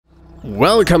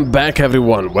Welcome back,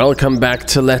 everyone. Welcome back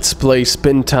to Let's Play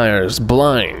Spintires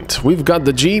Blind. We've got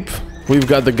the Jeep, we've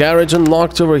got the garage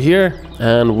unlocked over here,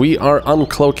 and we are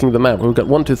uncloaking the map. We've got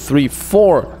 1, 2, 3,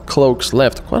 4 cloaks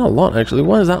left. Quite a lot, actually.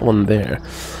 Why is that one there?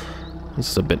 This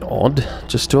is a bit odd,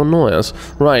 just to annoy us.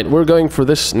 Right, we're going for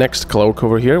this next cloak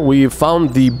over here. We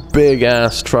found the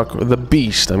big-ass truck, the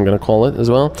beast, I'm gonna call it as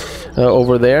well,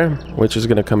 over there, which is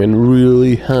gonna come in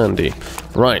really handy.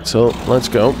 Right, so let's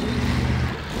go.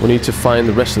 We need to find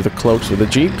the rest of the cloaks with the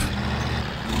Jeep,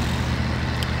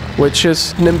 which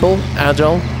is nimble,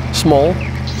 agile, small,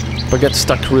 but gets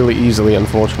stuck really easily,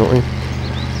 unfortunately.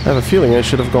 I have a feeling I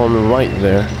should have gone right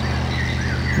there.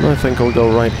 I think I'll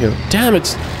go right here. Damn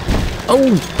it!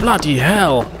 Oh, bloody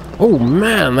hell! Oh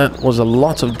man, that was a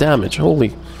lot of damage. Holy...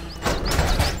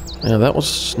 Yeah, that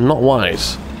was not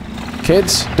wise.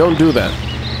 Kids, don't do that.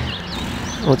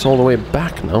 Oh, it's all the way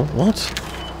back now. What?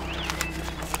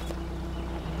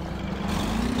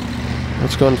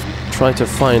 Let's go and try to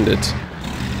find it.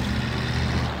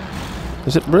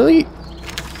 Is it really?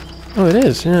 Oh, it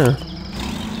is, yeah.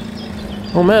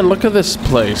 Oh man, look at this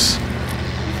place.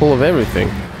 Full of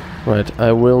everything. Right,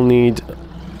 I will need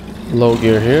low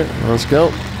gear here. Let's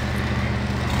go.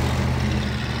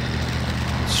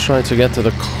 Let's try to get to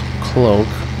the cloak.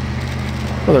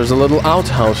 Oh, there's a little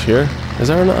outhouse here. Is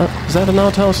that an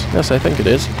outhouse? Yes, I think it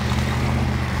is.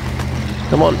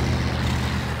 Come on.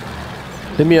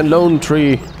 Leave me alone,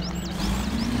 tree.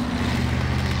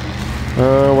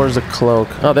 Where's the cloak?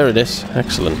 Oh, there it is.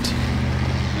 Excellent.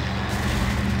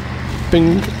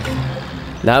 Bing.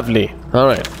 Lovely.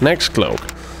 Alright, next cloak.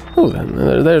 Oh,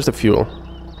 there's the fuel.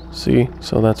 See?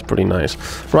 So that's pretty nice.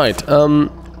 Right,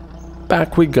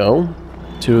 back we go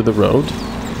to the road.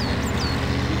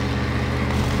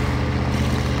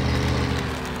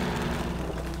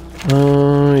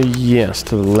 Yes,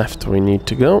 to the left we need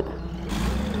to go.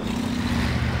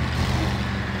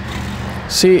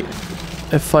 See,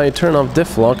 if I turn off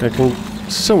diff lock, I can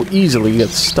so easily get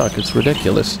stuck. It's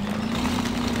ridiculous.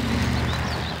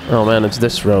 Oh man, it's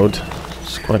this road.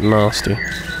 It's quite nasty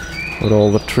with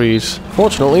all the trees.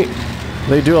 Fortunately,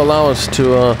 they do allow us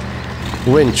to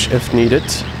winch if needed,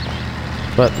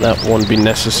 but that won't be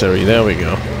necessary. There we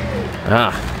go.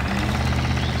 Ah.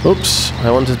 Oops,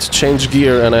 I wanted to change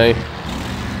gear and I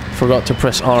forgot to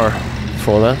press R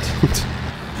for that.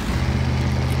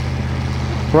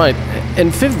 Right, in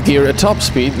 5th gear at top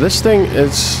speed, this thing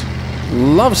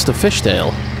loves to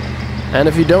fishtail. And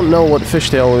if you don't know what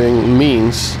fishtailing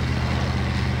means...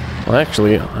 Well,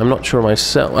 actually, I'm not sure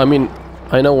myself. I mean,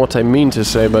 I know what I mean to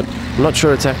say, but I'm not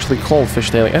sure it's actually called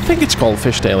fishtailing. I think it's called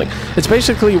fishtailing. It's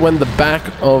basically when the back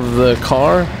of the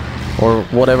car, or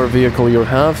whatever vehicle you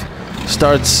have,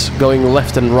 starts going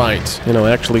left and right. You know,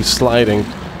 actually sliding.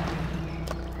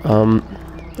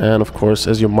 And of course,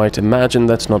 as you might imagine,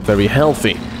 that's not very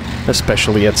healthy.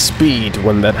 Especially at speed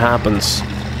when that happens.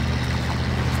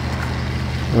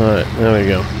 Alright, there we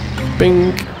go.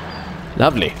 Bing!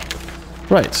 Lovely.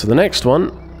 Right, so the next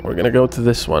one, we're gonna go to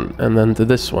this one, and then to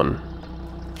this one.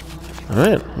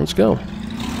 Alright, let's go.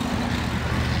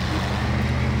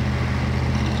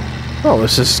 Oh,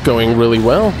 this is going really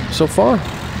well so far.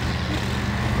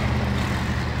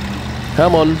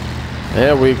 Come on.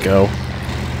 There we go.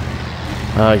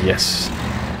 Ah, yes.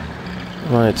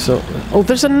 Right, so... Oh,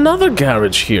 there's another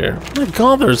garage here. My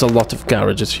god, there's a lot of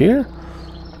garages here.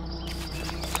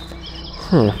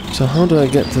 So how do I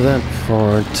get to that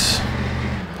part?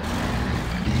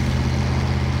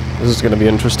 This is gonna be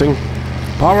interesting.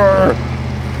 Power!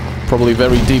 Probably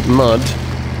very deep mud.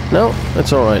 No,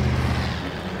 that's alright.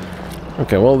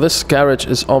 Okay, well, this garage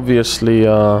is obviously,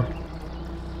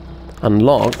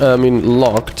 unlocked.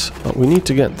 Locked. But we need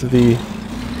to get to the...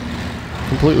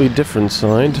 completely different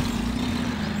side.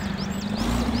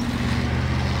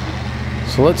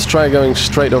 So let's try going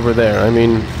straight over there. I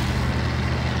mean,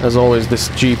 as always, this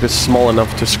Jeep is small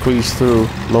enough to squeeze through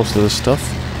most of the stuff.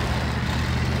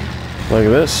 Like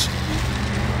this.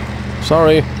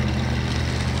 Sorry.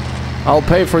 I'll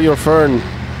pay for your fern.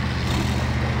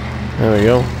 There we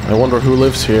go. I wonder who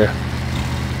lives here.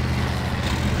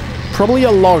 Probably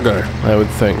a logger, I would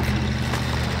think.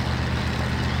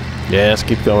 Yes,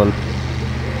 keep going.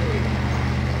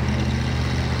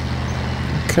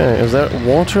 Okay, is that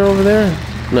water over there?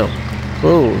 No.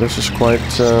 Oh, this is quite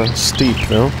steep,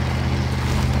 though.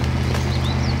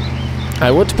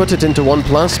 I would put it into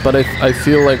 1+, but I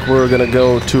feel like we're gonna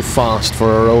go too fast for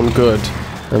our own good.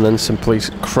 And then simply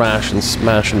crash and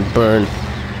smash and burn.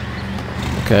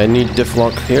 Okay, I need diff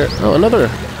lock here. Oh, another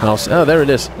house. Oh, there it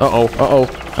is. Uh-oh, uh-oh.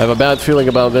 I have a bad feeling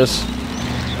about this.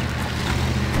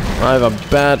 I have a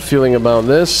bad feeling about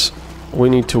this. we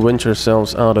need to winch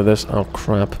ourselves out of this. Oh,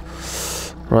 crap.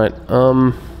 Right,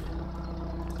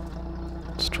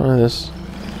 let's try this.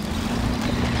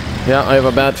 Yeah, I have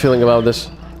a bad feeling about this.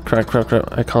 Crap, crap,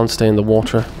 crap. I can't stay in the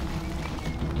water.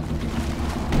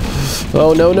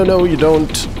 Oh, no, no, no, you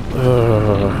don't.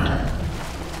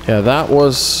 Yeah, that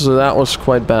was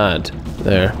quite bad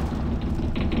there.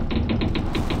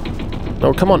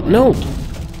 Oh, come on, no!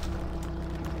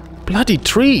 Bloody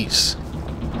trees!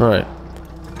 Alright.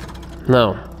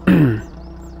 Now,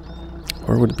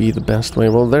 where would be the best way?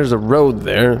 Well, there's a road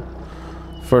there,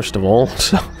 first of all,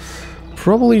 so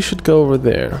probably should go over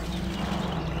there.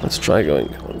 Let's try going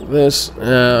like this.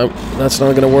 That's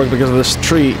not gonna work because of this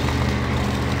tree.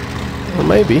 Or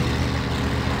maybe.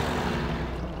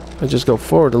 I just go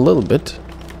forward a little bit.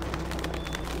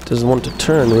 Doesn't want to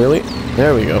turn, really.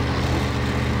 There we go.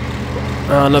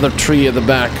 Another tree at the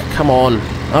back. Come on.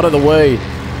 Out of the way.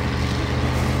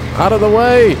 Out of the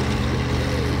way!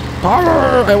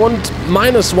 Power! I want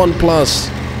 -1+.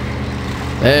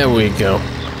 There we go.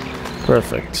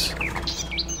 Perfect.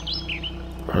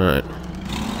 Alright.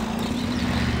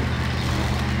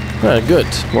 Alright, good.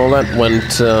 Well, that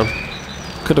went...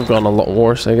 could have gone a lot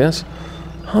worse, I guess.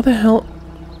 How the hell...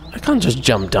 I can't just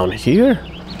jump down here.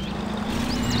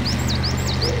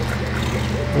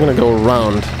 I'm gonna go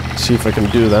around, see if I can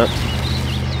do that.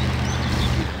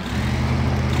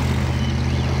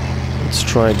 Let's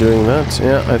try doing that.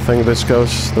 Yeah, I think this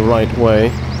goes the right way.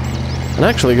 It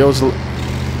actually goes...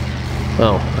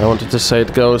 Well, I wanted to say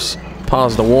it goes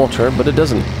past the water, but it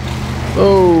doesn't.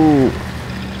 Oh!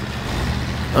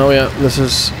 Oh yeah, this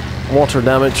is water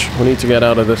damage. We need to get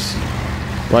out of this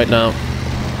right now.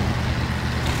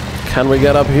 Can we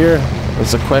get up here?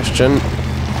 That's the question.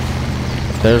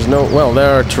 There's no... Well,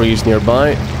 there are trees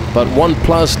nearby, but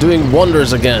 1+ doing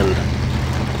wonders again.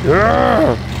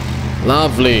 Yeah!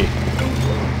 Lovely.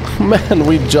 Man,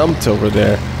 we jumped over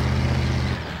there.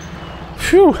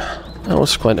 Phew, that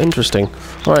was quite interesting.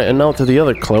 Alright, and now to the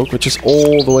other cloak, which is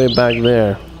all the way back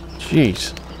there.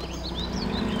 Jeez.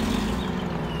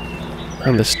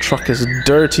 And this truck is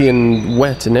dirty and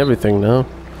wet and everything now.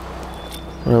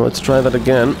 Well, let's try that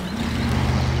again.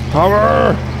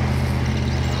 Power!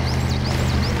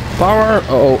 Power!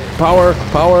 Uh-oh, power,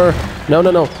 power. No, no,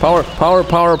 no. Power, power,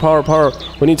 power, power, power.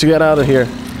 We need to get out of here.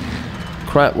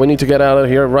 Crap, we need to get out of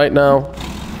here right now.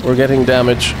 We're getting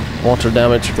damage. Water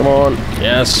damage. Come on.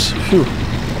 Yes. Phew.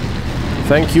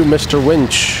 Thank you, Mr.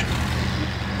 Winch.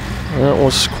 That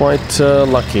was quite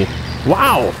lucky.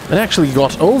 Wow! It actually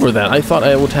got over that. I thought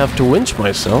I would have to winch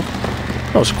myself.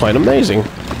 That was quite amazing.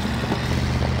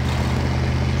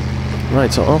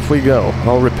 Right, so off we go.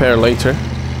 I'll repair later.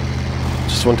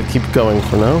 Just want to keep going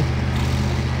for now.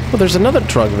 Oh, there's another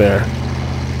truck there.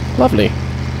 Lovely.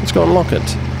 Let's go unlock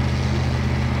it.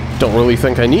 Don't really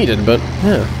think I need it, but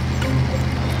yeah.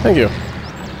 Thank you.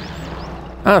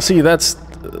 Ah, see, that's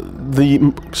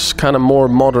the kind of more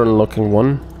modern looking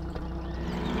one.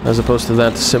 As opposed to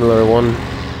that similar one.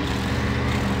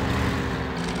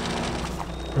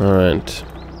 Alright.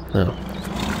 Now.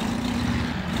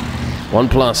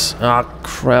 1+. Ah,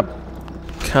 crap.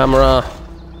 Camera.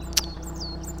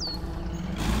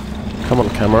 Come on,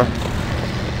 camera.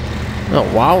 Oh,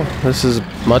 wow. This is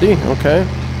muddy. Okay.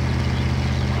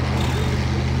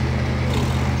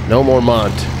 No more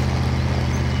mud.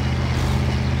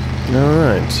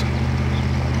 Alright.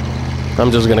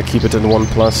 I'm just gonna keep it in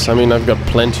 1+. I mean, I've got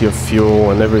plenty of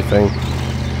fuel and everything.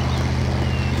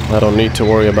 I don't need to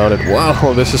worry about it.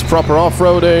 Wow, this is proper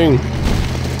off-roading!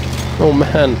 Oh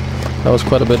man, that was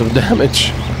quite a bit of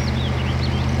damage.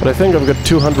 But I think I've got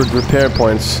 200 repair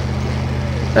points.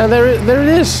 And there it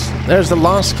is! There's the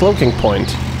last cloaking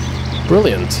point.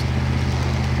 Brilliant.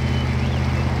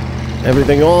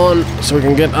 Everything on, so we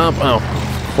can get up. Oh,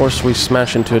 of course we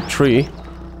smash into a tree.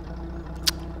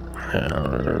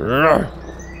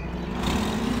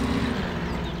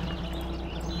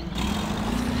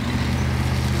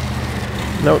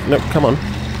 No, no, come on.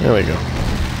 There we go.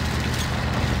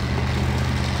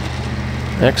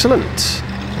 Excellent.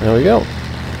 There we go.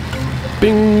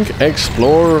 Bing!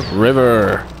 Explore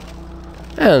river.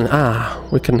 And,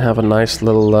 we can have a nice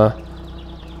little, well,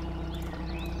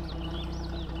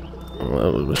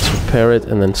 let's repair it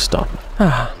and then stop.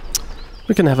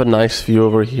 We can have a nice view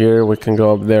over here. We can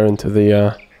go up there into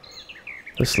the,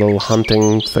 this little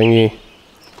hunting thingy.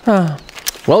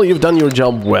 Well, you've done your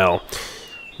job well.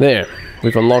 There.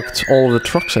 We've unlocked all of the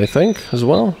trucks, I think, as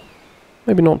well.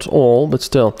 Maybe not all, but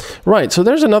still. Right, so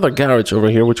there's another garage over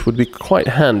here, which would be quite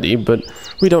handy, but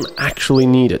we don't actually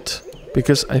need it.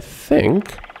 Because I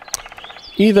think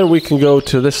either we can go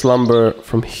to this lumber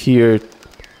from here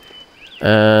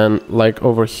and like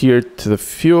over here to the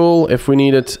fuel if we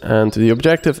need it, and to the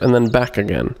objective, and then back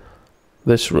again.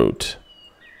 This route.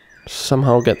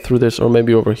 Somehow get through this, or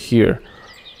maybe over here.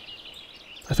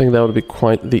 I think that would be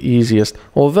quite the easiest.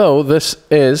 Although this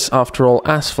is, after all,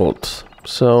 asphalt.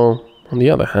 So, on the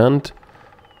other hand,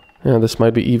 yeah, this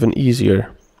might be even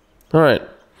easier. Alright.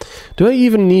 Do I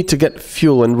even need to get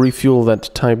fuel and refuel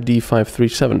that Type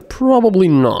D537? Probably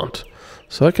not.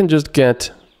 So I can just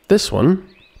get this one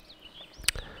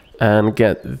and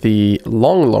get the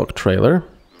long log trailer.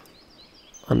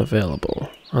 Unavailable.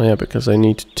 Oh yeah, because I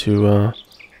need to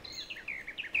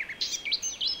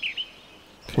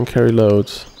can carry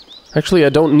loads. Actually, I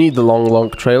don't need the long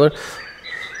log trailer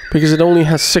because it only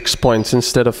has 6 points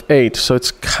instead of 8, so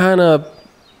it's it kind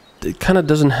of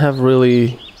doesn't have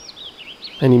really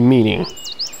any meaning.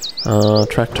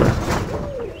 Tractor.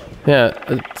 Yeah,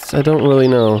 I don't really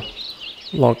know.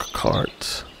 Log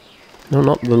cart. No,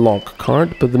 not the log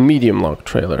cart, but the medium log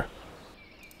trailer.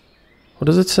 What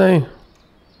does it say?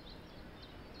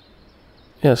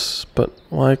 Yes, but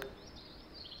why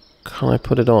can't I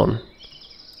put it on?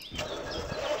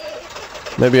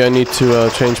 Maybe I need to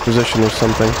change position or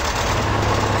something.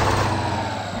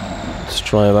 Let's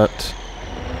try that.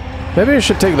 Maybe I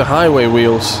should take the highway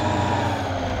wheels,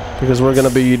 because we're gonna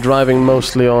be driving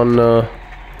mostly on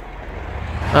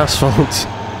asphalt.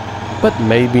 But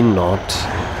maybe not.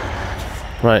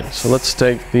 Right, so let's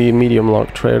take the medium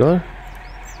log trailer.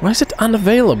 Why is it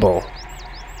unavailable?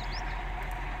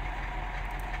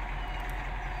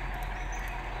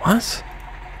 What?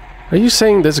 Are you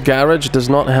saying this garage does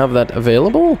not have that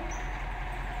available?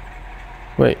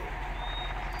 Wait.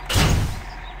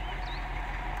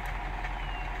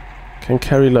 Can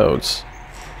carry loads.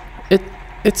 It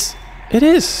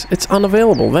is. It's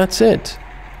unavailable. That's it.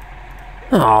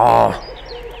 Aww.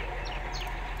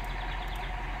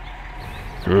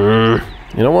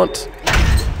 You know what?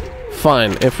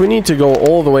 Fine. If we need to go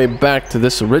all the way back to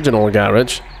this original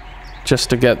garage just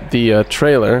to get the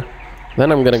trailer,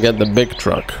 then I'm gonna get the big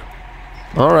truck.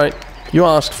 Alright. You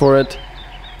asked for it.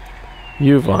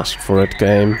 You've asked for it,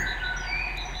 game.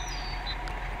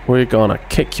 We're gonna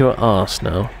kick your ass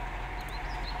now.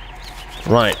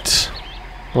 Right.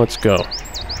 Let's go.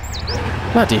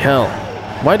 Bloody hell.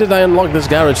 Why did I unlock this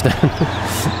garage then?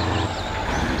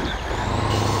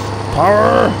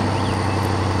 Power!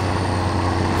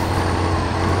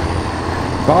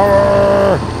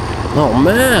 Power! Oh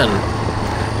man!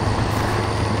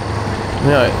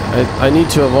 Yeah, I need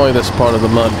to avoid this part of the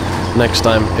mud next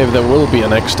time, if there will be a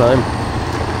next time.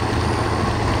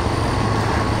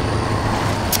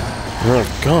 Oh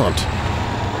god.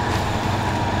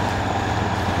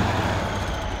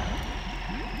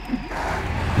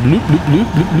 Bloop, bloop, bloop,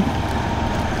 bloop, bloop.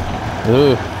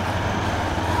 Ugh.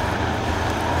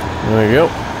 There we go.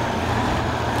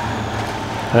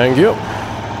 Thank you.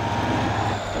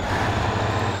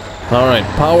 Alright,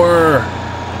 power!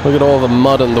 Look at all the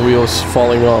mud and the wheels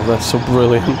falling off. That's so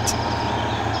brilliant.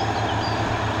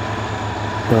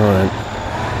 Alright.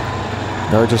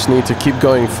 Now I just need to keep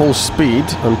going full speed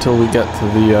until we get to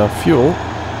the fuel.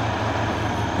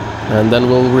 And then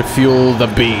we'll refuel the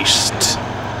beast.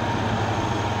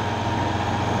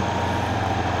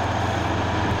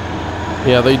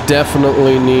 Yeah, they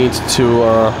definitely need to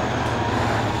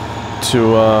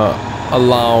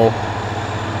allow,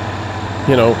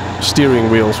 you know, steering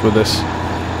wheels with this.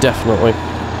 Definitely.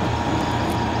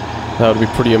 That would be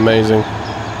pretty amazing.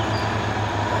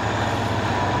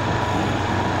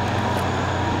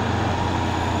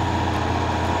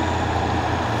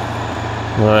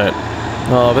 Alright.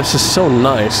 Oh, this is so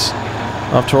nice.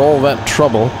 After all that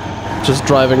trouble, just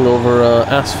driving over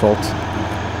asphalt.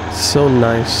 So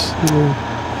nice.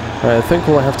 Alright, I think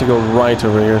we'll have to go right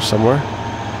over here somewhere.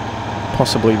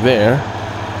 Possibly there.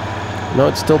 No,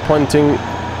 it's still pointing...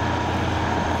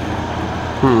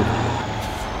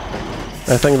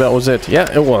 I think that was it. Yeah,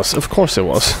 it was. Of course it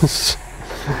was.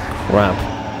 Crap.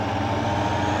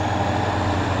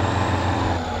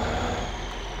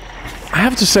 I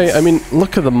have to say, I mean,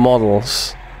 look at the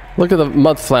models. Look at the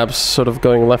mud flaps sort of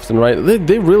going left and right.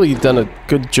 They really done a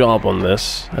good job on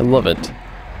this. I love it.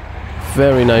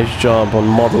 Very nice job on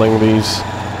modeling these.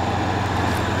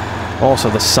 Also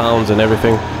the sounds and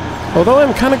everything. Although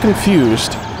I'm kind of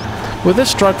confused. With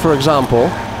this truck, for example,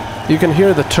 you can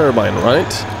hear the turbine,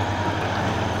 right?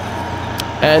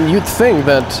 And you'd think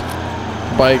that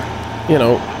by, you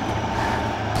know,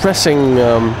 pressing,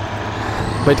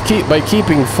 by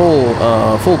keeping full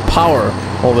power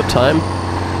all the time,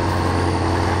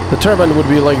 the turbine would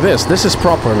be like this. This is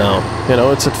proper now. You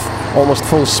know, it's at almost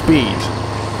full speed.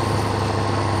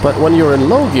 But when you're in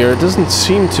low gear, it doesn't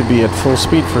seem to be at full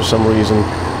speed for some reason.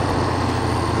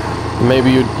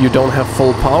 Maybe you don't have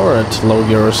full power at low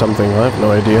gear or something, I have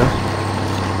no idea.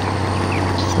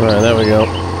 Alright, there we go.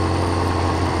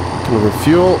 Can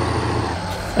refuel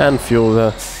and fuel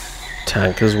the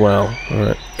tank as well.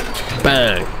 Alright.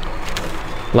 Bang!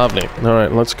 Lovely.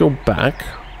 Alright, let's go back.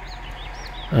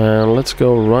 And let's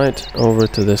go right over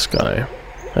to this guy.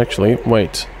 Actually,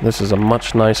 wait. This is a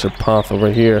much nicer path over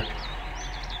here.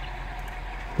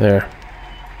 There.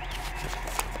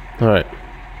 Alright.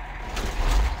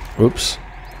 Oops.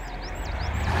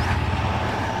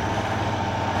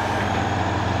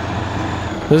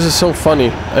 This is so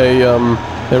funny.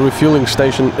 A refueling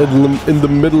station in the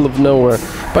middle of nowhere.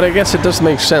 But I guess it does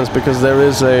make sense because there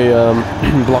is a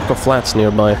block of flats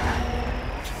nearby.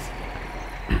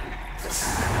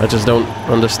 I just don't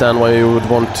understand why you would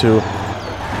want to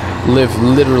live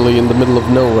literally in the middle of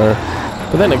nowhere.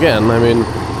 But then again, I mean,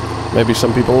 maybe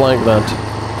some people like that.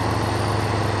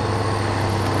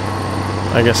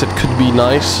 I guess it could be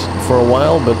nice for a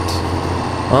while, but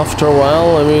after a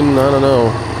while, I mean, I don't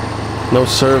know. No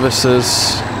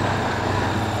services.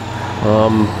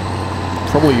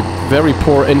 Probably very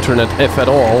poor internet, if at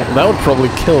all. That would probably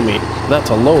kill me. That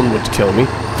alone would kill me.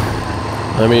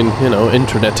 I mean, you know,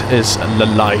 internet is the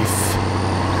life.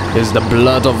 Is the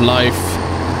blood of life.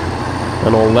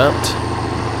 And all that.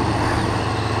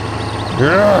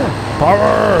 Yeah!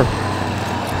 Power!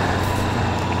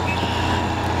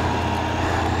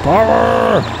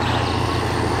 Power!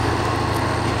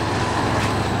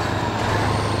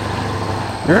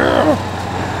 Yeah!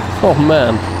 Oh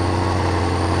man.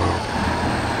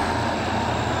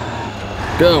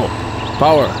 Go!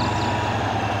 Power!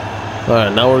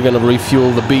 Alright, now we're gonna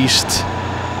refuel the beast.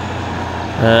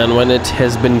 And when it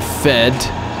has been fed,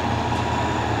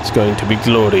 it's going to be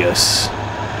glorious.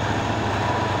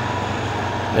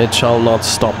 It shall not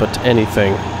stop at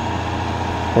anything.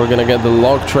 We're gonna get the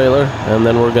log trailer, and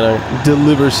then we're gonna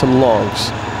deliver some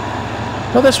logs.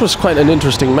 Now this was quite an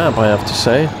interesting map, I have to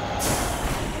say.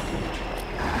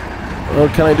 Oh,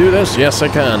 can I do this? Yes, I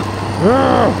can.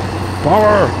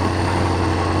 Power!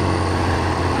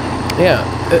 Yeah,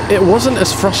 it wasn't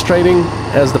as frustrating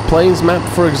as the plains map,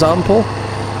 for example.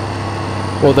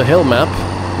 Or the hill map.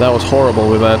 That was horrible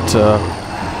with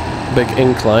that big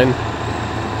incline.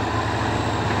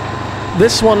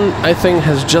 This one, I think,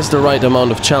 has just the right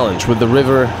amount of challenge. With the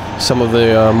river, some of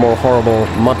the more horrible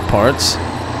mud parts.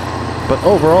 But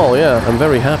overall, yeah, I'm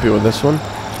very happy with this one.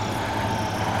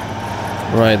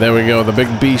 Right, there we go. The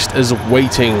big beast is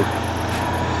waiting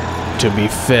to be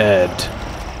fed.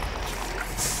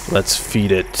 Let's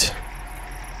feed it.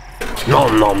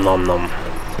 Nom nom nom nom.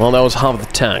 Well, that was half the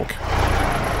tank.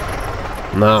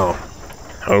 Now.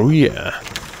 Oh yeah.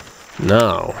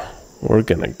 Now, we're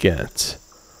gonna get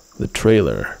the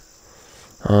trailer.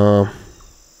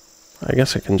 I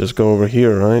guess I can just go over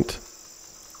here, right?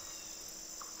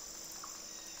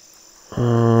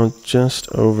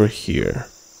 Just over here.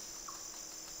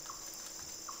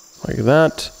 Like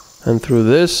that. And through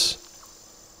this.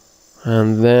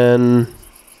 And then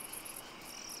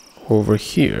over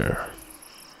here.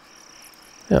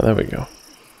 Yeah, there we go.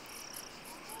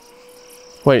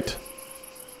 Wait.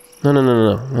 No, no, no,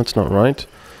 no, no. That's not right.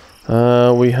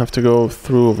 We have to go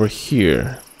through over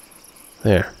here.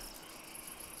 There.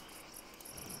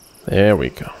 There we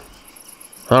go.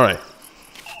 Alright.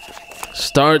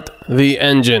 Start the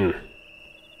engine.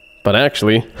 But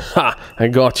actually, ha! I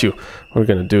got you. We're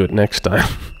gonna do it next time.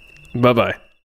 Bye-bye.